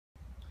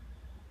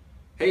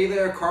Hey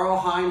there, Karl,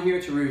 Hein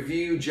here to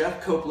review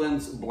Jeff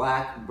Copeland's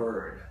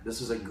BLACKBIRD.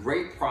 This is a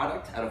great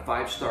product. Out of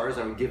 5 stars,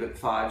 I would give it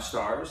 5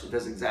 stars. It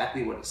does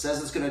exactly what it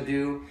says it's going to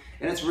do,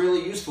 and it's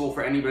really useful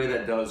for anybody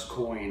that does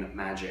coin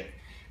magic.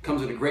 It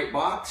comes in a great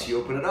box.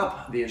 You open it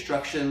up, the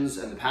instructions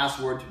and the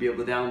password to be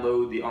able to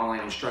download the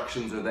online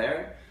instructions are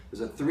there. There's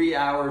a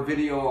 3-hour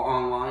video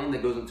online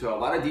that goes into a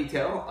lot of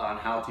detail on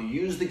how to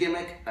use the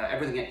gimmick,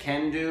 everything it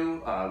can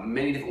do,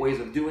 many different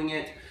ways of doing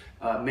it,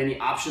 many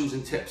options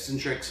and tips and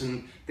tricks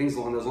and things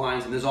along those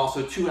lines. And there's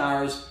also 2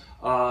 hours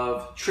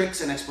of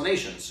tricks and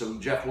explanations. So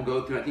Jeff will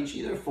go through, I think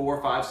either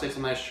 4, 5, 6,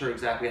 I'm not sure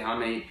exactly how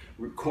many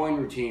coin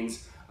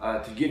routines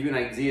to give you an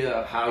idea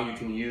of how you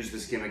can use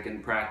this gimmick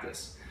in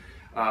practice.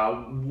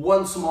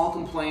 One small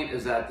complaint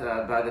is that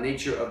by the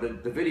nature of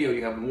the video,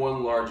 you have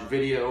one large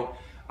video.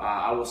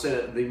 I will say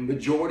that the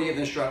majority of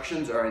the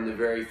instructions are in the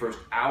very first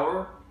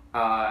hour,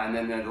 and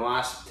then in the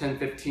last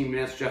 10-15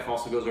 minutes, Jeff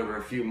also goes over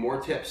a few more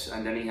tips,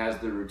 and then he has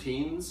the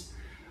routines.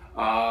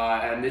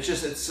 And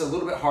it's a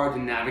little bit hard to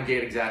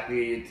navigate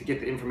exactly to get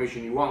the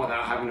information you want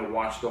without having to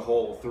watch the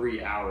whole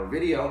 3-hour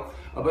video.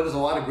 But there's a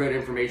lot of great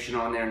information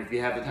on there, and if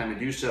you have the time to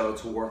do so,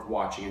 it's worth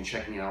watching and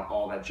checking out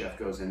all that Jeff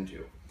goes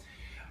into.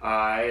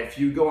 If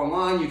you go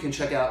online, you can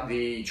check out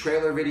the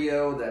trailer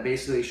video that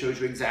basically shows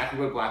you exactly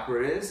what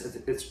BLACKBIRD is.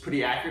 It's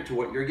pretty accurate to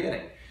what you're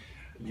getting.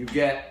 You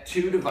get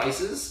 2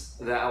 devices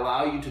that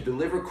allow you to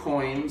deliver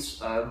coins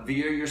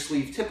via your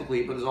sleeve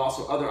typically, but there's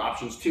also other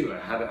options too.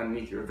 Have it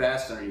underneath your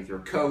vest, underneath your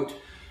coat,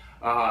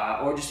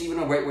 or just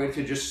even a great way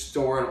to just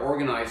store and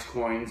organize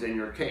coins in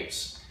your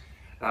case.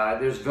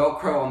 There's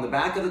Velcro on the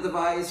back of the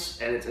device,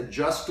 and it's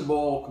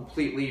adjustable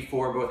completely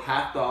for both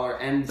 $half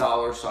and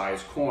dollar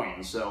size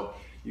coins. So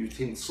you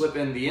can slip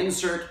in the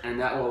insert, and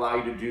that will allow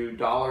you to do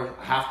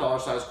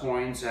 $half size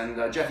coins.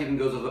 And Jeff even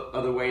goes over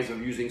other ways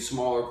of using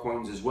smaller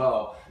coins as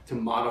well to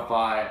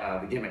modify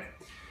the gimmick.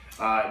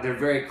 They're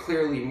very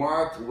clearly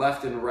marked,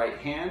 left and right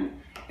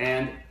hand,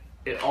 and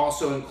it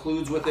also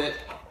includes with it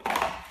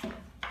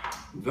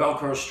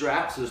Velcro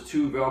straps. There's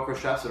 2 Velcro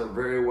straps that are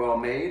very well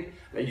made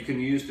that you can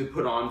use to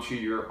put onto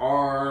your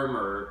arm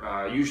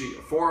or usually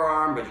your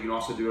forearm, but you can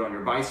also do it on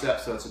your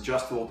biceps, so it's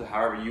adjustable to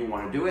however you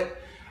want to do it.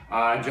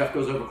 And Jeff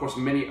goes over, of course,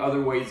 many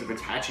other ways of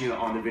attaching it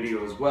on the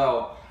video as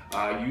well,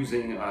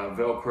 using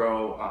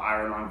Velcro,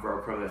 iron-on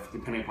Velcro,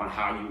 depending upon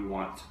how you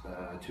want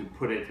to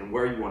put it and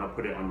where you want to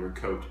put it on your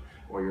coat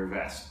or your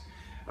vest.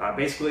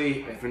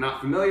 Basically, if you're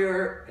not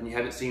familiar and you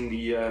haven't seen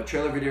the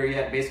trailer video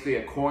yet, basically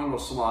a coin will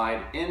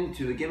slide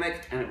into the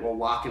gimmick and it will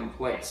lock in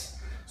place.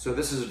 So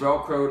this is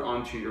Velcroed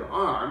onto your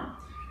arm.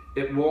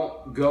 It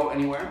won't go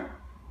anywhere,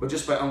 but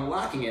just by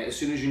unlocking it, as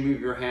soon as you move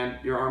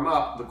your arm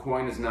up, the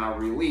coin is now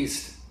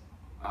released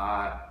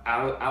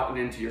out and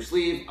into your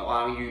sleeve,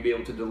 allowing you to be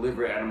able to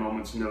deliver it at a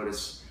moment's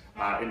notice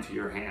into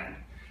your hand.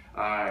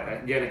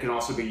 Again, it can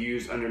also be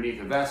used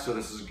underneath a vest, so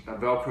this is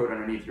Velcroed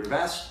underneath your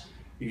vest.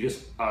 You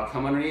just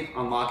come underneath,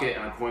 unlock it,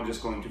 and a coin is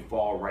just going to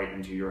fall right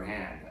into your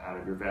hand, out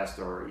of your vest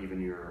or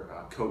even your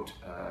coat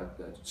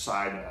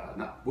side.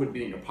 Wouldn't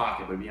be in your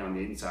pocket, but be on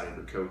the inside of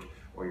your coat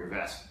or your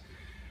vest.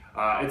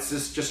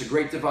 It's just a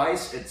great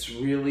device. It's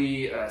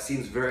really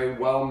seems very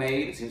well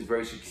made. It seems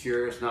very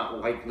secure. It's not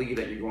likely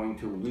that you're going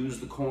to lose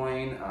the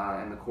coin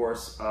in the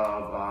course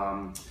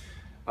of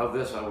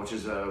this, which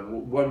is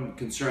one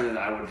concern that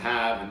I would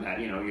have, and that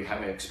you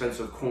have an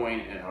expensive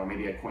coin or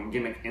maybe a coin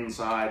gimmick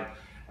inside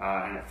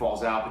and it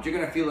falls out, but you're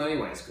going to feel it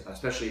anyways,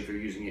 especially if you're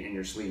using it in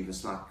your sleeve.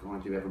 It's not going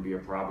to ever be a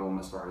problem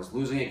as far as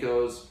losing it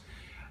goes.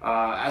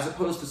 As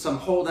opposed to some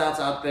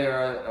holdouts out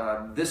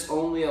there, this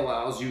only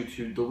allows you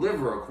to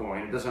deliver a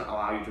coin. It doesn't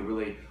allow you to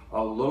really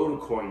load a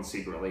coin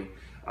secretly.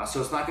 So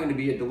it's not going to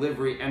be a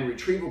delivery and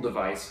retrieval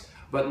device,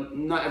 but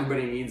not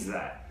everybody needs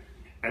that.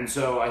 And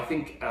so I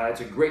think it's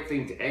a great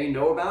thing to A,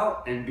 know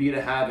about, and B,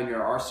 to have in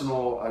your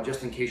arsenal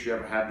just in case you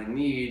ever have the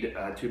need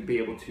to be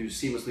able to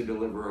seamlessly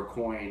deliver a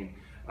coin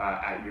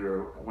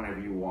whenever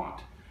you want.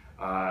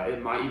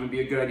 It might even be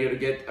a good idea to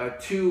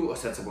get 2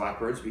 sets of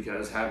BLACKBIRDs,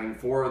 because having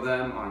 4 of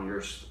them on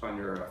your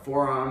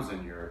forearms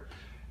and your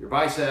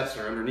biceps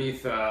or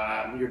underneath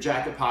your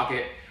jacket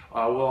pocket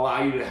will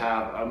allow you to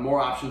have more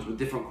options with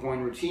different coin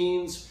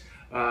routines,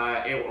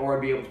 or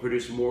be able to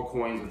produce more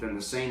coins within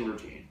the same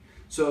routine.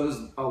 So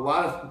there's a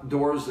lot of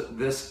doors that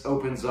this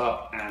opens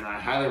up, and I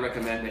highly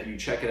recommend that you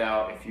check it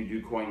out if you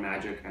do coin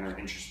magic and are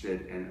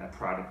interested in a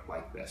product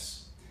like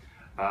this.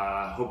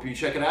 Hope you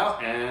check it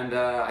out, and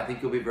I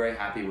think you'll be very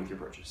happy with your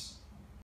purchase.